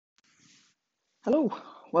Hello,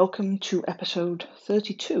 welcome to episode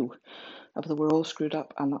 32 of the We're All Screwed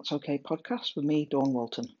Up and That's Okay podcast with me, Dawn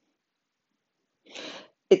Walton.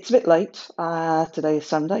 It's a bit late. Today is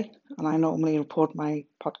Sunday, and I normally record my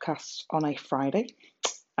podcasts on a Friday.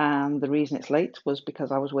 And the reason it's late was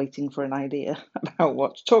because I was waiting for an idea about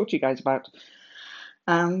what to talk to you guys about.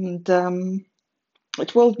 And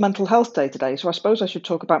it's World Mental Health Day today, so I suppose I should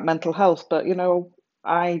talk about mental health, but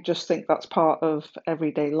I just think that's part of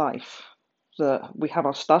everyday life. That we have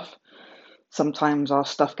our stuff. Sometimes our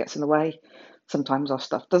stuff gets in the way. Sometimes our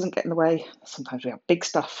stuff doesn't get in the way. Sometimes we have big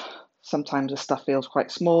stuff. Sometimes the stuff feels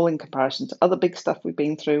quite small in comparison to other big stuff we've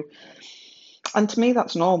been through. And to me,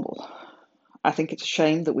 that's normal. I think it's a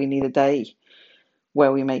shame that we need a day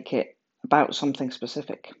where we make it about something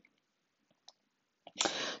specific.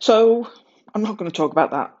 So I'm not going to talk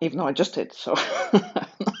about that, even though I just did. So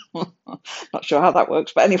not sure how that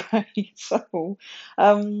works. But anyway,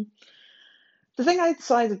 the thing I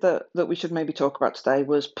decided that we should maybe talk about today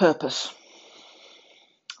was purpose.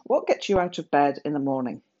 What gets you out of bed in the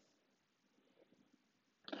morning?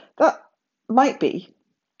 That might be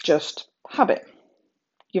just habit.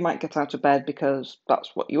 You might get out of bed because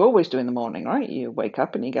that's what you always do in the morning, right? You wake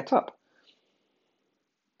up and you get up.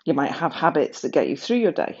 You might have habits that get you through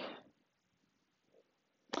your day.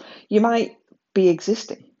 You might be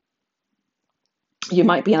existing. You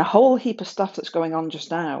might be in a whole heap of stuff that's going on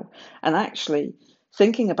just now, and actually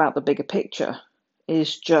thinking about the bigger picture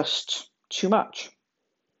is just too much.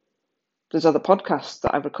 There's other podcasts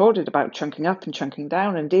that I've recorded about chunking up and chunking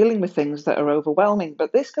down and dealing with things that are overwhelming,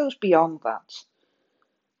 but this goes beyond that.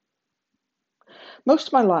 Most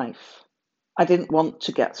of my life, I didn't want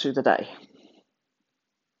to get through the day.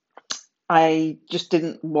 I just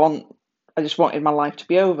wanted my life to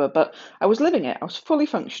be over, but I was living it. I was fully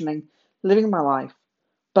functioning, living my life,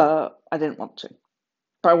 but I didn't want to.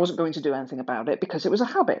 But I wasn't going to do anything about it because it was a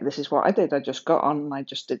habit. This is what I did. I just got on and I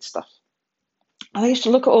just did stuff. And I used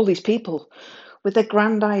to look at all these people with their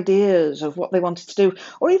grand ideas of what they wanted to do,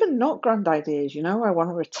 or even not grand ideas. I want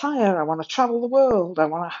to retire, I want to travel the world, I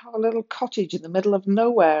want to have a little cottage in the middle of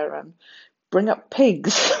nowhere and bring up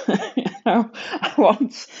pigs. I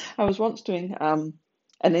was once doing an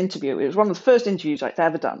interview. It was one of the first interviews I'd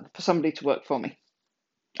ever done for somebody to work for me.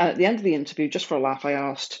 And at the end of the interview, just for a laugh, I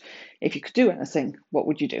asked, if you could do anything, what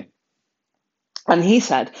would you do? And he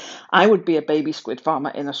said, I would be a baby squid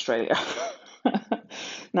farmer in Australia.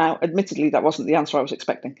 Now, admittedly, that wasn't the answer I was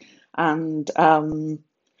expecting. And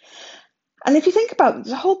if you think about it,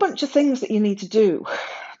 there's a whole bunch of things that you need to do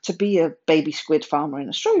to be a baby squid farmer in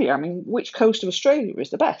Australia. I mean, which coast of Australia is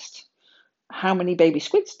the best? How many baby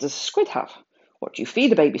squids does a squid have? What do you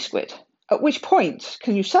feed a baby squid? At which point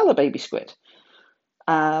can you sell a baby squid?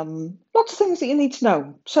 Lots of things that you need to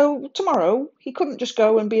know. So tomorrow, he couldn't just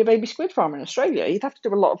go and be a baby squid farmer in Australia. He'd have to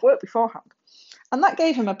do a lot of work beforehand. And that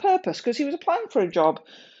gave him a purpose because he was applying for a job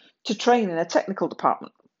to train in a technical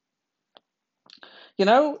department.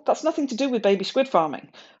 That's nothing to do with baby squid farming,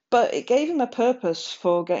 but it gave him a purpose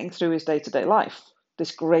for getting through his day-to-day life,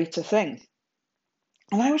 this greater thing.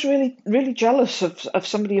 And I was really, really jealous of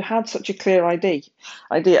somebody who had such a clear idea.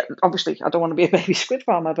 Obviously, I don't want to be a baby squid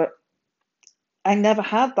farmer, but I never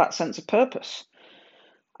had that sense of purpose.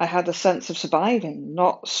 I had a sense of surviving,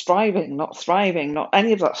 not striving, not thriving, not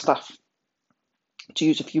any of that stuff, to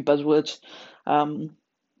use a few buzzwords. And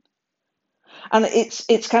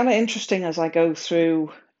it's kind of interesting as I go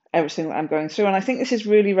through everything that I'm going through. And I think this is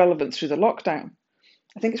really relevant through the lockdown.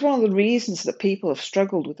 I think it's one of the reasons that people have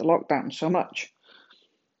struggled with the lockdown so much.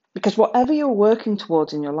 Because whatever you're working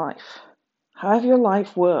towards in your life, however your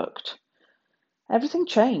life worked, everything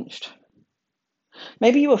changed.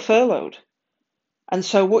 Maybe you were furloughed, and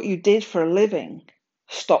so what you did for a living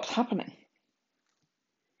stopped happening.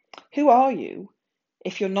 Who are you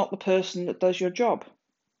if you're not the person that does your job?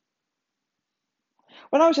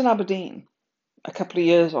 When I was in Aberdeen a couple of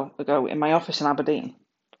years ago in my office in Aberdeen,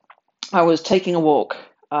 I was taking a walk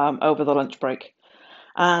over the lunch break,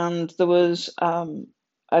 and there was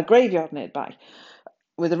a graveyard nearby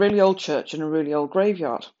with a really old church and a really old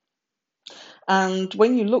graveyard. And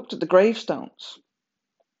when you looked at the gravestones,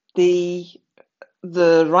 the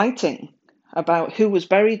writing about who was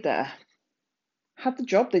buried there had the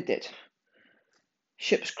job they did.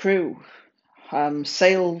 Ship's crew,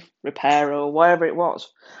 sail repair, or whatever it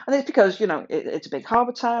was. And it's because, it's a big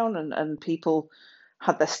harbour town and people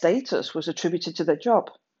had their status was attributed to their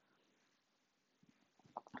job.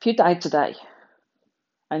 If you died today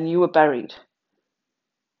and you were buried,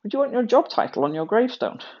 would you want your job title on your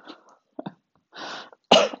gravestone?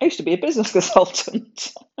 I used to be a business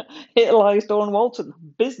consultant. Here lies Dawn Walton,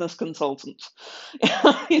 business consultant.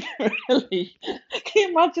 Really, can you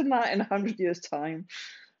imagine that in 100 years' time?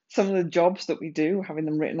 Some of the jobs that we do, having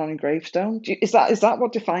them written on a gravestone. Is that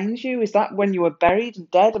what defines you? Is that when you were buried and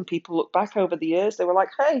dead, and people look back over the years, they were like,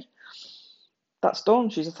 "Hey, that's Dawn.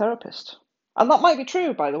 She's a therapist." And that might be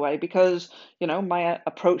true, by the way, because my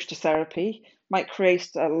approach to therapy might create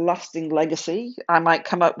a lasting legacy. I might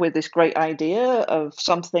come up with this great idea of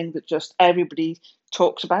something that just everybody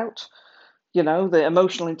talks about. The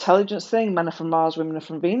emotional intelligence thing, men are from Mars, women are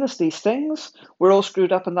from Venus, these things, we're all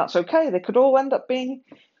screwed up and that's okay. They could all end up being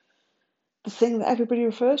the thing that everybody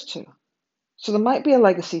refers to. So there might be a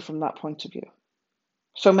legacy from that point of view.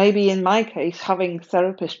 So maybe in my case, having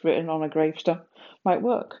therapist written on a gravestone might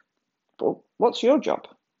work. But what's your job?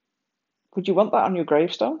 Would you want that on your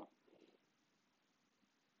gravestone?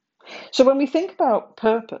 So when we think about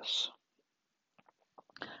purpose,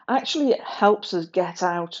 actually it helps us get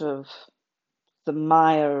out of the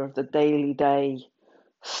mire of the daily day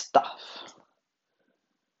stuff,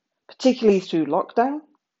 particularly through lockdown,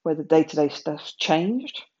 where the day-to-day stuff's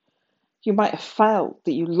changed. You might have felt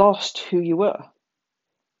that you lost who you were.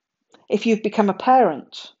 If you've become a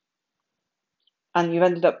parent and you've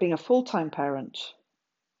ended up being a full-time parent,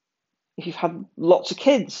 if you've had lots of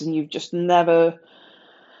kids and you've just never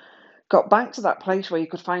got back to that place where you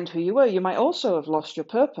could find who you were, you might also have lost your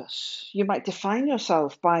purpose. You might define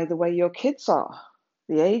yourself by the way your kids are,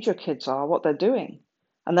 the age your kids are, what they're doing.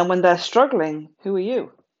 And then when they're struggling, who are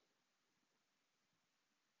you?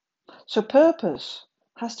 So purpose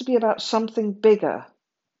has to be about something bigger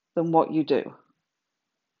than what you do.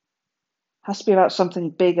 Has to be about something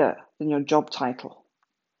bigger than your job title,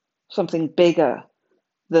 something bigger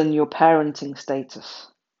than your parenting status,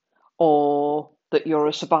 or that you're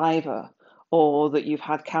a survivor, or that you've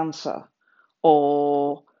had cancer,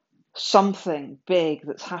 or something big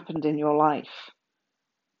that's happened in your life.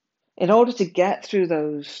 In order to get through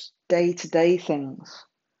those day-to-day things,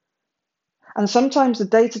 and sometimes the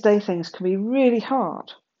day-to-day things can be really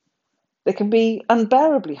hard. They can be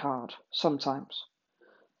unbearably hard sometimes,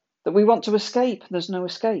 that we want to escape and there's no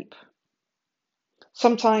escape.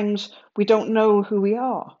 Sometimes we don't know who we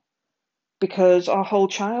are because our whole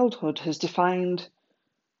childhood has defined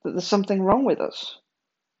that there's something wrong with us.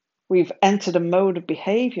 We've entered a mode of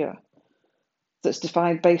behaviour that's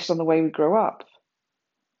defined based on the way we grow up.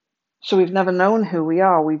 So we've never known who we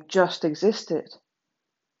are, we've just existed.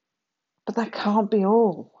 But that can't be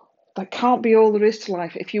all. That can't be all there is to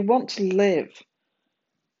life. If you want to live,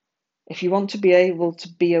 if you want to be able to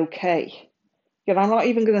be okay, I'm not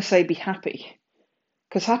even going to say be happy,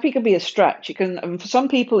 because happy can be a stretch. And for some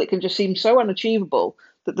people, it can just seem so unachievable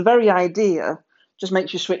that the very idea just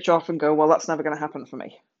makes you switch off and go, well, that's never going to happen for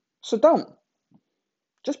me. So don't.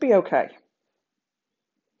 Just be okay.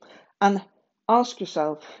 And ask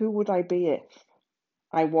yourself, who would I be if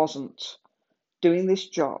I wasn't doing this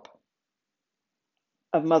job?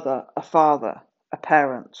 A mother, a father, a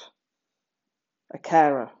parent, a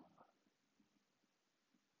carer,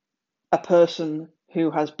 a person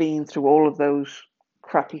who has been through all of those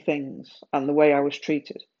crappy things and the way I was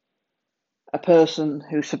treated, a person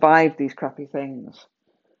who survived these crappy things,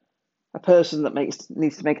 a person that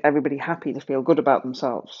needs to make everybody happy to feel good about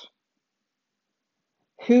themselves.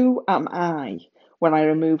 Who am I when I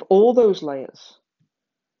remove all those layers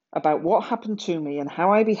about what happened to me and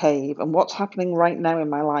how I behave and what's happening right now in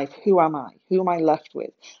my life? Who am I? Who am I left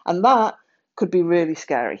with? And that could be really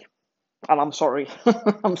scary. And I'm sorry.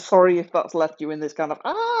 I'm sorry if that's left you in this kind of,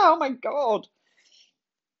 oh my God.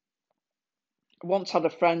 I once had a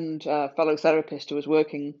friend, fellow therapist, who was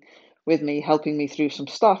working with me, helping me through some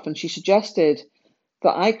stuff, and she suggested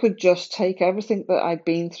that I could just take everything that I'd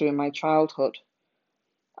been through in my childhood,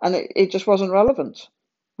 and it just wasn't relevant.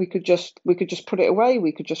 We could just put it away.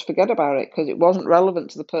 We could just forget about it because it wasn't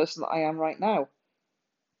relevant to the person that I am right now.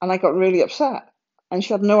 And I got really upset, and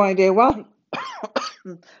she had no idea why.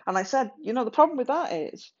 And I said, the problem with that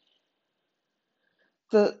is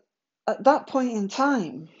that at that point in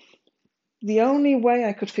time, the only way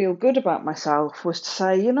I could feel good about myself was to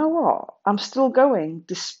say, you know what, I'm still going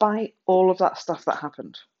despite all of that stuff that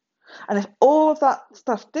happened. And if all of that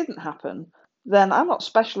stuff didn't happen, then I'm not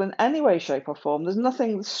special in any way, shape, or form. There's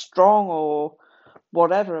nothing strong or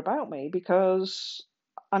whatever about me because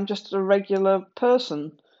I'm just a regular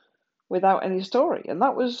person without any story. And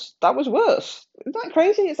that was worse. Isn't that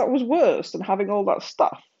crazy? That was worse than having all that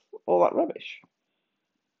stuff, all that rubbish.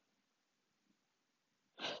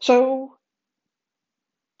 So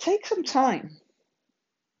take some time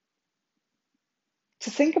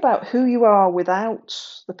to think about who you are without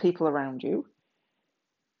the people around you,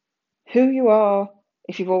 Who you are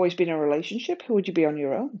if you've always been in a relationship, who would you be on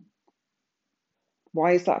your own?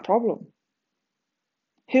 Why is that a problem?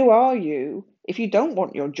 Who are you if you don't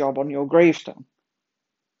want your job on your gravestone?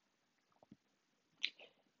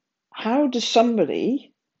 How does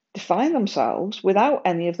somebody define themselves without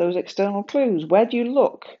any of those external clues? Where do you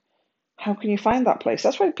look? How can you find that place?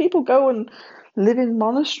 That's why people go and live in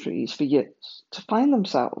monasteries for years to find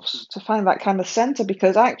themselves, to find that kind of center,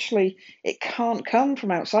 because actually it can't come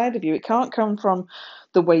from outside of you. It can't come from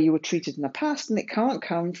the way you were treated in the past, and it can't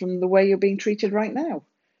come from the way you're being treated right now,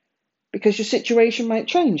 because your situation might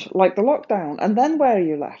change, like the lockdown, and then where are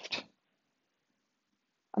you left?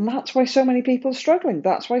 And that's why so many people are struggling.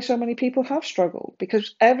 That's why so many people have struggled,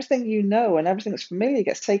 because everything you know and everything that's familiar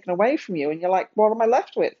gets taken away from you. And you're like, what am I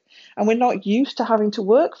left with? And we're not used to having to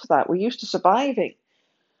work for that. We're used to surviving,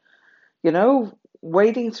 you know,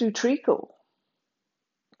 wading through treacle.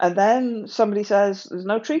 And then somebody says, there's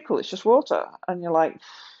no treacle, it's just water. And you're like,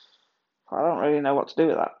 I don't really know what to do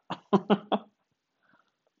with that.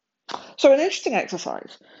 So, an interesting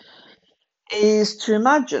exercise is to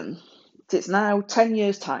imagine that it's now 10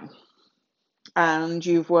 years' time and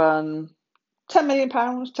you've won £10 million,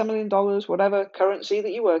 $10 million, whatever currency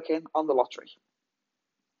that you work in on the lottery.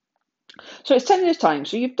 So it's 10 years' time.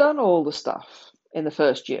 So you've done all the stuff in the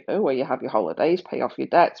first year where you have your holidays, pay off your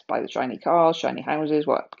debts, buy the shiny cars, shiny houses,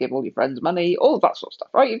 give all your friends money, all of that sort of stuff,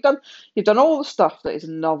 right? You've done all the stuff that is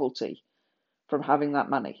a novelty from having that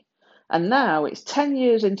money. And now it's 10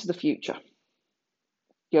 years into the future.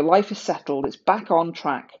 Your life is settled, it's back on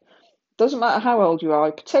track. Doesn't matter how old you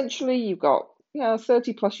are, potentially you've got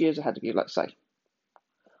 30 plus years ahead of you, let's say.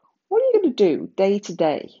 What are you going to do day to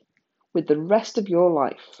day with the rest of your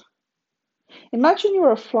life? Imagine you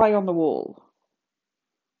were a fly on the wall.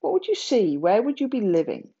 What would you see? Where would you be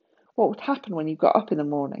living? What would happen when you got up in the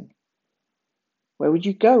morning? Where would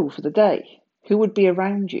you go for the day? Who would be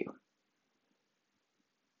around you?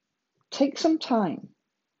 Take some time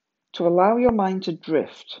to allow your mind to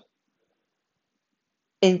drift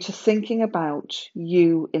into thinking about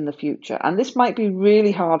you in the future. And this might be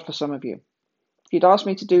really hard for some of you. If you'd asked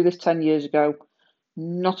me to do this 10 years ago,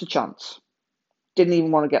 not a chance. Didn't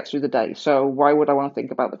even want to get through the day. So why would I want to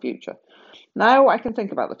think about the future? Now I can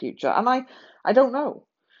think about the future, and I don't know,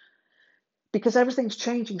 because everything's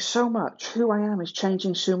changing so much. Who I am is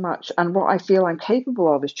changing so much, and what I feel I'm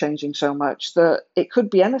capable of is changing so much that it could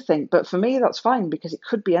be anything. But for me, that's fine, because it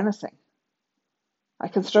could be anything. I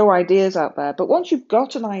can throw ideas out there, but once you've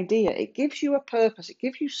got an idea, it gives you a purpose. It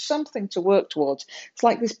gives you something to work towards. It's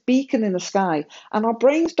like this beacon in the sky, and our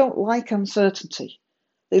brains don't like uncertainty.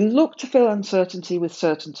 They look to fill uncertainty with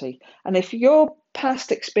certainty. And if your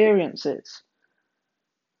past experiences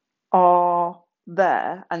are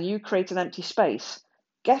there and you create an empty space,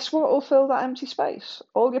 guess what will fill that empty space?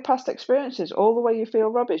 All your past experiences, all the way you feel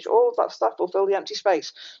rubbish, all of that stuff will fill the empty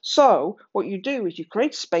space. So what you do is you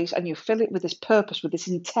create space and you fill it with this purpose, with this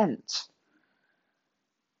intent.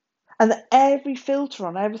 And every filter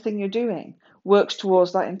on everything you're doing works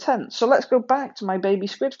towards that intent. So let's go back to my baby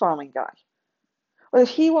squid farming guy. Well, if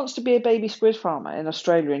he wants to be a baby squid farmer in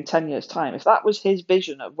Australia in 10 years' time, if that was his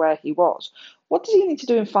vision of where he was, what does he need to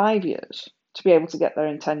do in 5 years to be able to get there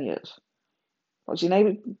in 10 years? What does he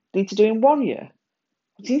need to do in 1 year?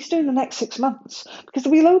 What does he need to do in the next 6 months? Because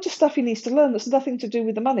there'll be loads of stuff he needs to learn that's nothing to do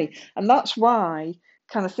with the money. And that's why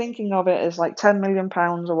kind of thinking of it as like £10 million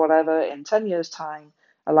or whatever in 10 years' time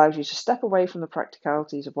allows you to step away from the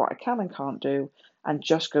practicalities of what I can and can't do and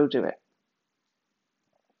just go do it.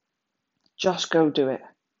 Just go do it.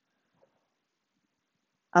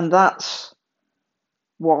 And that's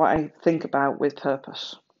what I think about with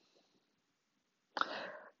purpose.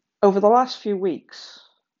 Over the last few weeks,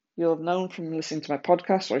 you'll have known from listening to my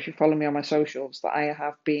podcast, or if you follow me on my socials, that I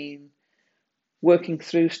have been working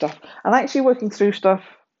through stuff. I'm actually working through stuff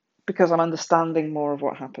because I'm understanding more of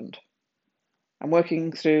what happened. I'm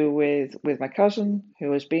working through with my cousin,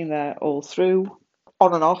 who has been there all through,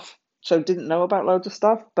 on and off, so didn't know about loads of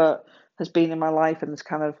stuff, but has been in my life and has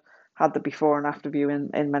kind of had the before and after view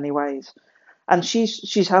in many ways. And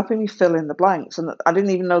she's helping me fill in the blanks, and I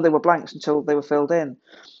didn't even know they were blanks until they were filled in.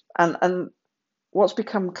 And what's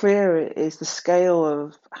become clear is the scale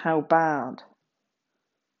of how bad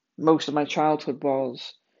most of my childhood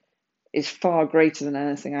was is far greater than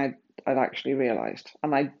anything I'd actually realised,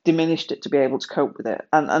 and I diminished it to be able to cope with it.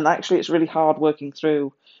 And actually, it's really hard working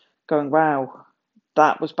through, going, wow,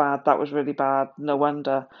 that was bad, that was really bad, no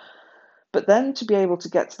wonder. But then to be able to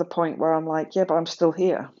get to the point where I'm like, yeah, but I'm still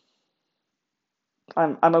here.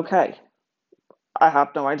 I'm okay. I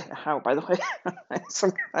have no idea how, by the way. It's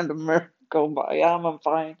some kind of going, but I am. I'm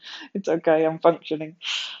fine. It's okay. I'm functioning.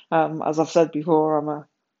 As I've said before, I'm a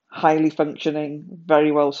highly functioning,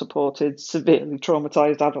 very well supported, severely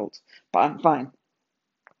traumatized adult, but I'm fine.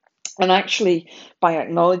 And actually, by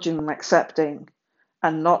acknowledging and accepting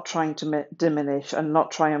and not trying to diminish and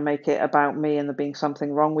not try and make it about me and there being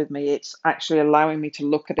something wrong with me, it's actually allowing me to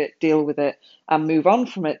look at it, deal with it, and move on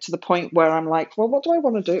from it to the point where I'm like, well, what do I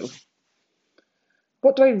want to do?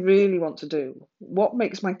 What do I really want to do? What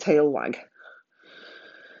makes my tail wag?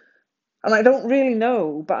 And I don't really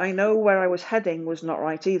know, but I know where I was heading was not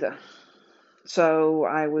right either. So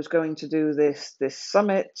I was going to do this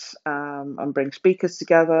summit and bring speakers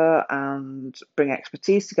together and bring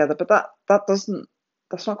expertise together, but that's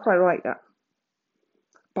not quite right yet.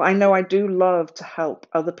 But I know I do love to help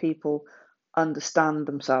other people understand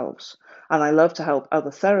themselves, and I love to help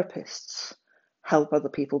other therapists help other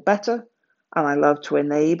people better, and I love to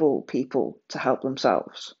enable people to help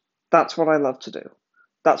themselves. That's what I love to do.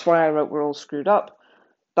 That's why I wrote We're All Screwed Up.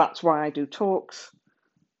 That's why I do talks.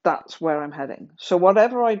 That's where I'm heading. So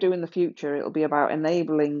whatever I do in the future, it'll be about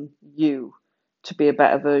enabling you to be a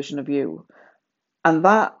better version of you. And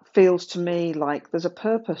that feels to me like there's a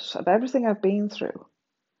purpose of everything I've been through.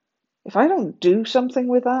 If I don't do something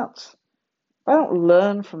with that, if I don't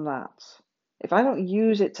learn from that, if I don't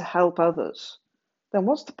use it to help others, then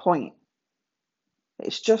what's the point?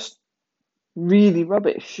 It's just really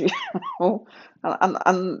rubbish, you know?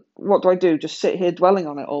 And what do? Just sit here dwelling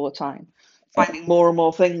on it all the time, finding more and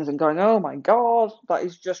more things and going, oh my God, that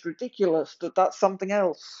is just ridiculous, that's something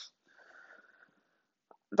else.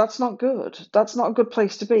 That's not good. That's not a good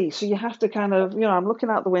place to be. So you have to kind of, I'm looking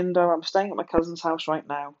out the window, I'm staying at my cousin's house right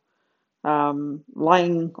now,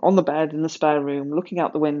 lying on the bed in the spare room, looking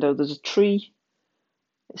out the window. There's a tree,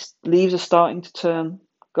 its leaves are starting to turn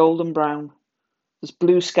golden brown, there's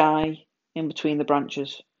blue sky in between the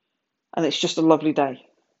branches, and it's just a lovely day.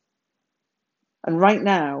 And right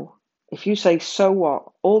now, if you say, so what,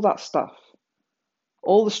 all that stuff,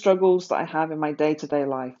 all the struggles that I have in my day-to-day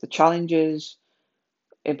life, the challenges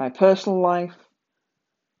in my personal life,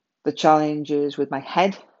 the challenges with my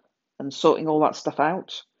head and sorting all that stuff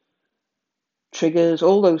out, triggers,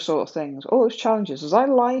 all those sort of things, all those challenges, as I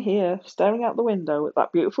lie here staring out the window at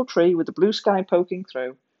that beautiful tree with the blue sky poking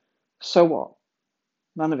through, so what?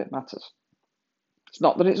 None of it matters. It's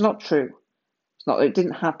not that it's not true. It's not that it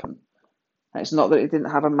didn't happen. And it's not that it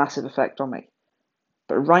didn't have a massive effect on me.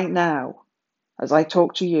 But right now, as I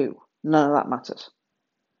talk to you, none of that matters.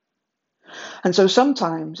 And so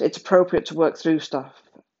sometimes it's appropriate to work through stuff,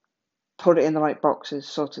 put it in the right boxes,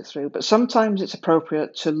 sort it through. But sometimes it's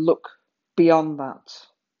appropriate to look beyond that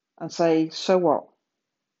and say, so what?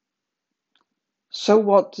 So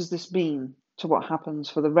what does this mean to what happens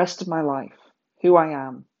for the rest of my life? Who I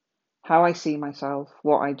am, how I see myself,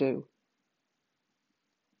 what I do?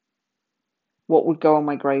 What would go on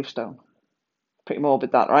my gravestone? Pretty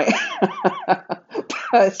morbid, that, right?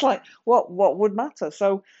 But it's like, what would matter?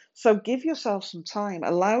 So give yourself some time,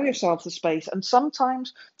 allow yourself the space, and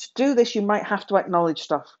sometimes to do this, you might have to acknowledge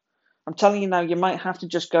stuff. I'm telling you now, you might have to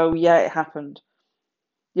just go, yeah, it happened.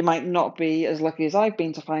 You might not be as lucky as I've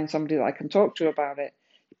been to find somebody that I can talk to about it,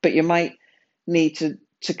 but you might need to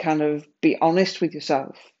kind of be honest with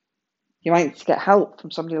yourself. You might get help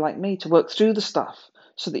from somebody like me to work through the stuff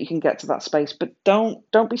so that you can get to that space. But don't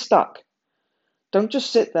be stuck. Don't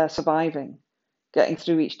just sit there surviving, getting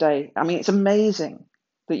through each day. I mean, it's amazing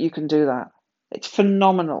that you can do that. It's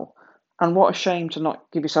phenomenal. And what a shame to not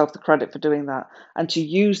give yourself the credit for doing that and to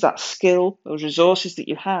use that skill, those resources that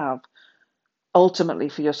you have, ultimately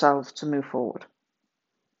for yourself to move forward.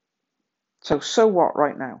 So what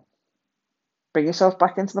right now? Bring yourself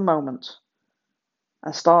back into the moment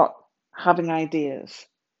and start having ideas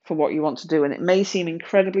for what you want to do. And it may seem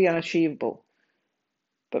incredibly unachievable,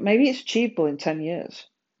 but maybe it's achievable in 10 years.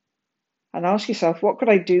 And ask yourself, what could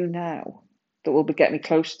I do now that will get me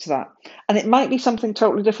closer to that? And it might be something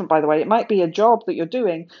totally different, by the way. It might be a job that you're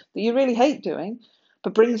doing that you really hate doing,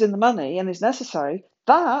 but brings in the money and is necessary.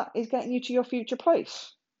 That is getting you to your future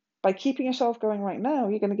place. By keeping yourself going right now,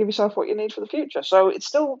 you're going to give yourself what you need for the future. So it's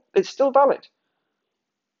still valid.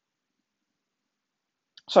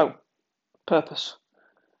 So, purpose.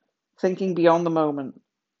 Thinking beyond the moment,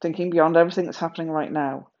 thinking beyond everything that's happening right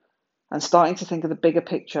now, and starting to think of the bigger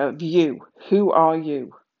picture of you. Who are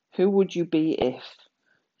you? Who would you be if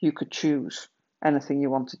you could choose anything you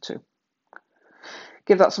wanted to?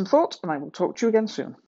 Give that some thought, and I will talk to you again soon.